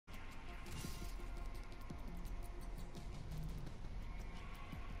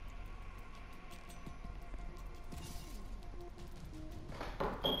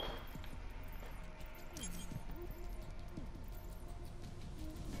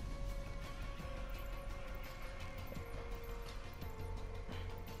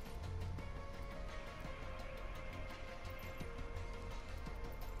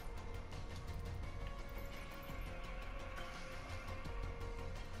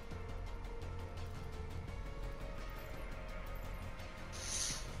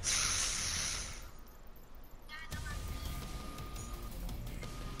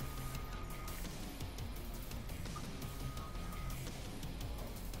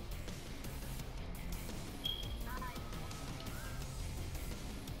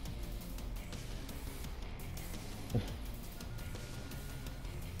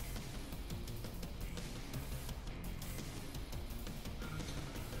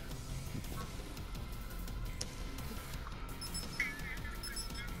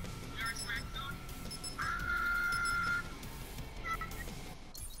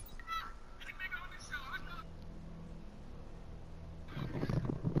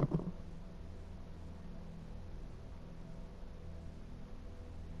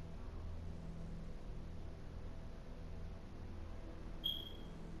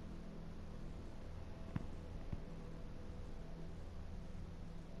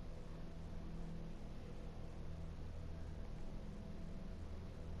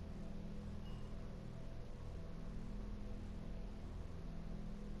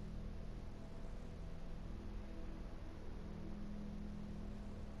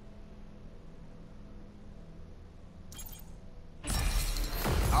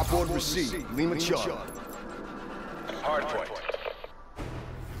Outboard received. Lima Charlie. Hardpoint.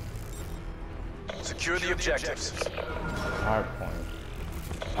 Secure the objectives. Hardpoint.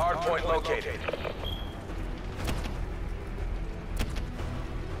 Hardpoint located.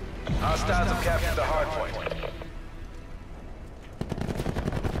 Hostiles have captured the hardpoint.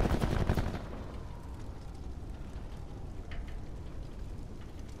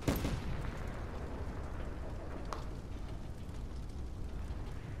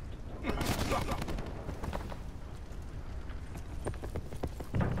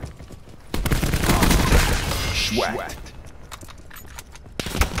 Schwacked.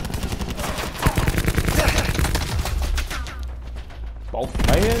 Both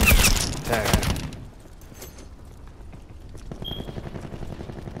man. Damn.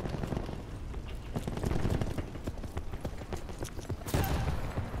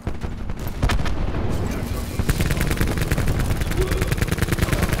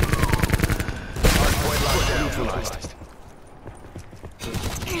 Hardpoint locked down. Neutralized.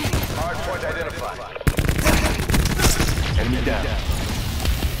 Hardpoint identified. Enemy down.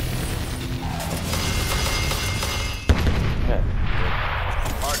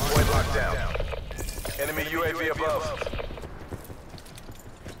 Hardpoint locked down. Enemy UAV above.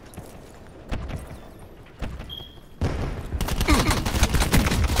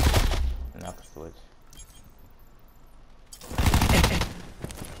 Knock switch.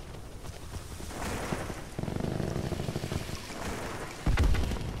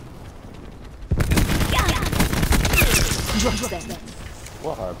 Drop them.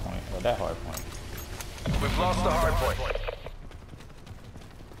 What hard point? Oh, that hard point. We've lost the hardpoint.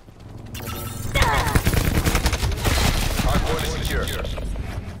 Hardpoint is secure.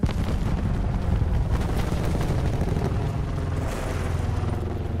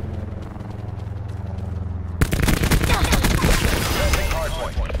 Defending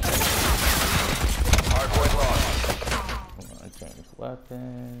hardpoint. Hardpoint lost. I'm gonna change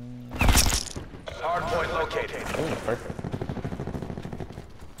weapon. Hardpoint located. Oh, perfect.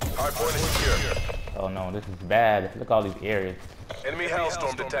 Hardpoint is secure. Oh no, this is bad. Look at all these areas. Enemy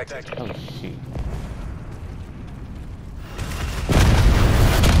hellstorm detected. Oh shoot.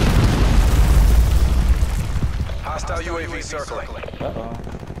 Hostile UAV circling. Uh-oh.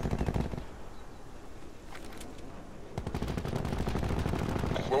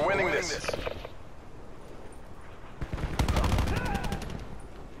 We're winning this.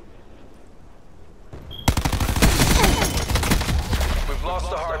 We've lost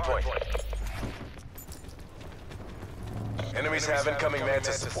the hardpoint. Enemies have incoming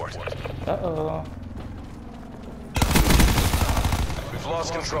Mantis support. Uh-oh. We've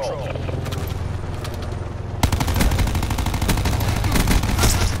lost control.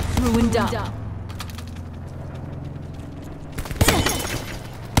 Ruined up.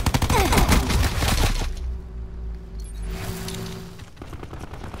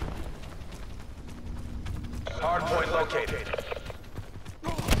 Hardpoint located.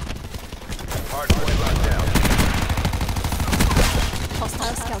 Hardpoint locked down.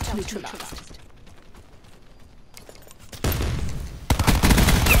 Hostile scout neutralized.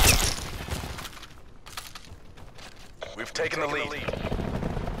 We've taken the lead.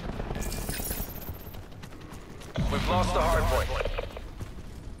 We've lost the hardpoint.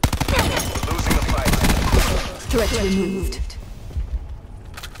 We're losing the fight. Threat removed.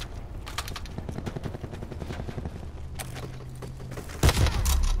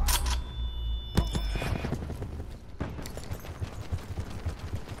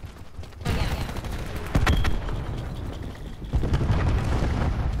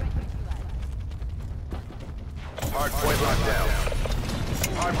 Hardpoint locked down.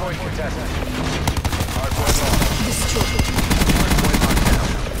 Hardpoint contested. Hardpoint lost. Destroyed. Hardpoint locked down.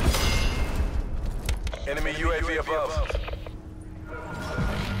 Enemy UAV above.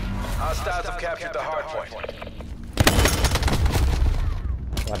 Hostiles have captured the hardpoint.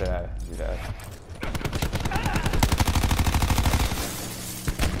 Why did I do that?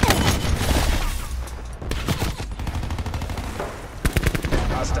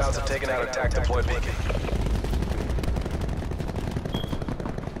 Hostiles have taken out attack deploy beacon.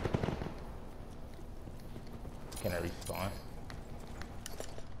 Can I respawn?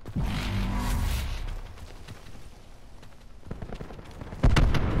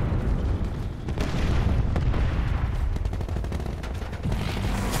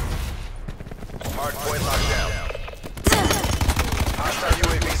 Hardpoint locked down. Hostile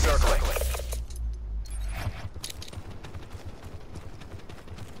UAV circling.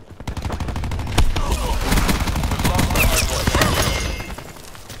 We've lost the hardpoint.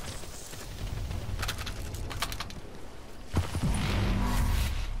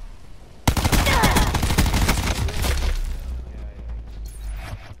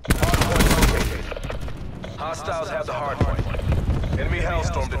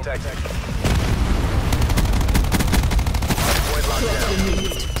 detected. Hardpoint locked down.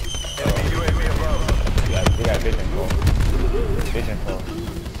 Enemy UAV above. We got vision for. Vision for.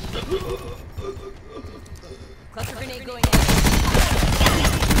 Cluster grenade going in.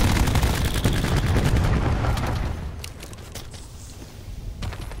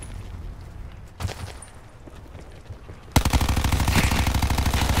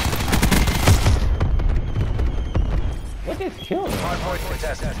 What is killing? Hardpoint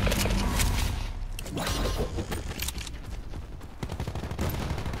contested.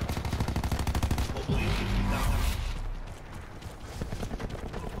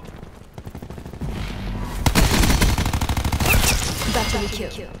 Battery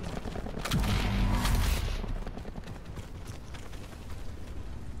kill.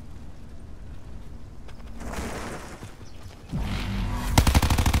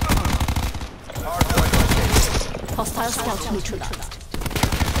 Hostile scout neutralized.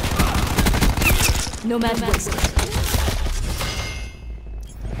 Nomad wasted.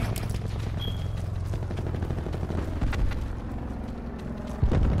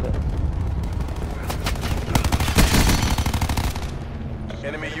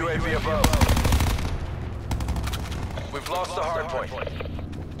 Enemy UAV above. We've lost the hardpoint.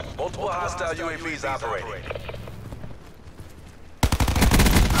 Multiple hostile UAVs operating.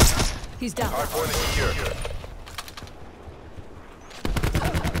 He's down. Hardpoint is secure.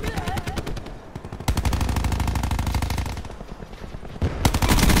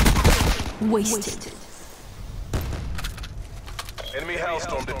 Wasted. Enemy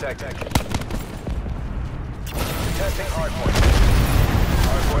Hellstorm detected. Testing hardpoint.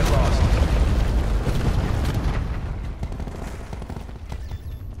 Hardpoint lost.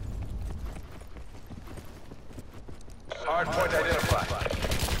 Hardpoint identified.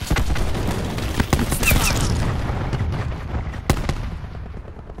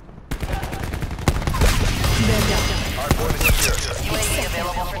 Hardpoint is secure. UAV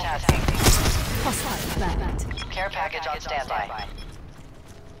available for tasking. Hostile bad. Care package on standby.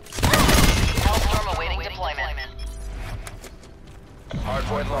 Hellstorm awaiting deployment.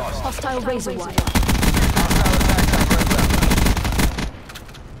 Hardpoint lost. Hostile razor wire. Hostile attack inbound.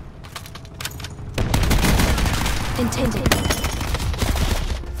 Intended.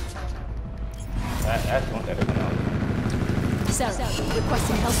 That's one that isn't out. Sarah,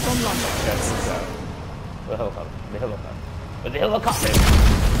 requesting Hellstorm launcher. That's the helicopter. The helicopter. But the helicopter!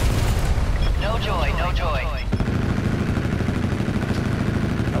 No joy, no joy.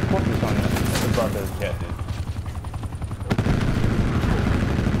 Of course it's on there. It's above the jet, dude.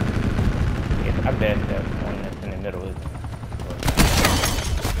 I bet that one that's in the middle is.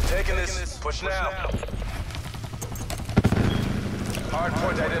 Taking this. Push now.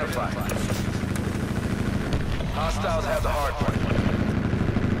 Hardpoint identified. Hostiles have the hardpoint.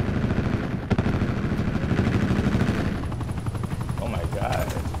 Oh my god.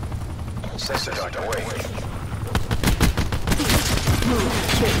 Sensor dart away.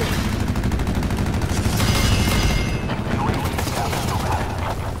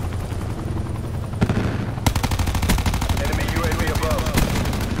 Enemy UAV above.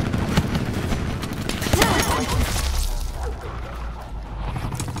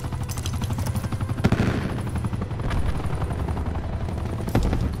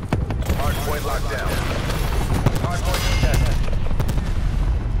 Hardpoint locked down. Hardpoint contested.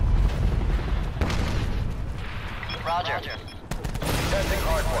 Roger. Testing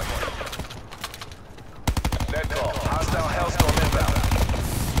hardpoint. Net call. Hostile Hellstorm inbound.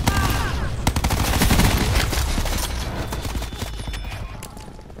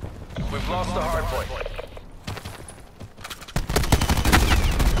 We've lost the hardpoint.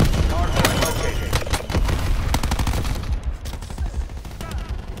 Hardpoint located.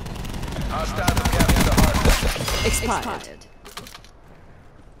 Hostiles have captured the hardpoint. Expired.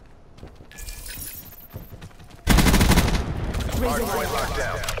 Razor Hardpoint wire. locked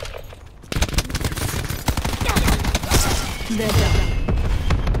down. They're down.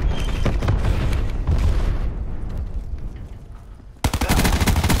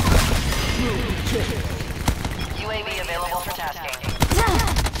 UAV available for tasking.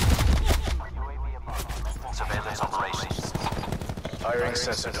 Surveillance operations. Firing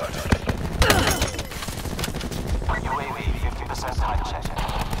sensor dart. UAV 50% height check.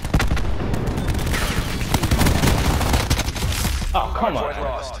 Oh, come Hardpoint on.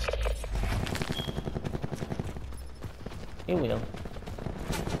 lost. He will.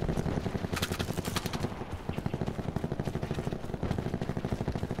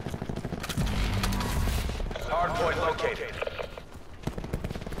 Hardpoint located.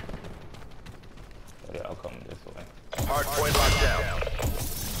 Yeah, I'll come this way. Hardpoint locked down.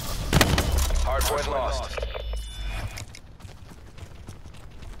 Hardpoint lost.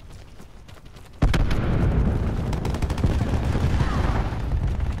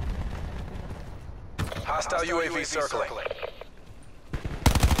 Hostile UAV circling.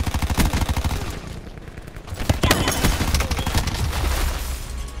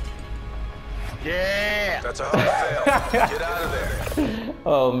 Yeah! That's a hard fail. Get out of there.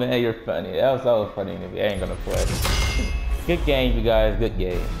 Oh man, you're funny. That was so funny to me. I ain't gonna play. Good game, you guys. Good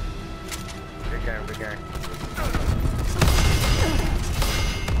game. Good game, good game.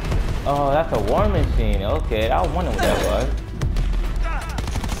 Oh, that's a war machine. Okay, I was wondering what that was.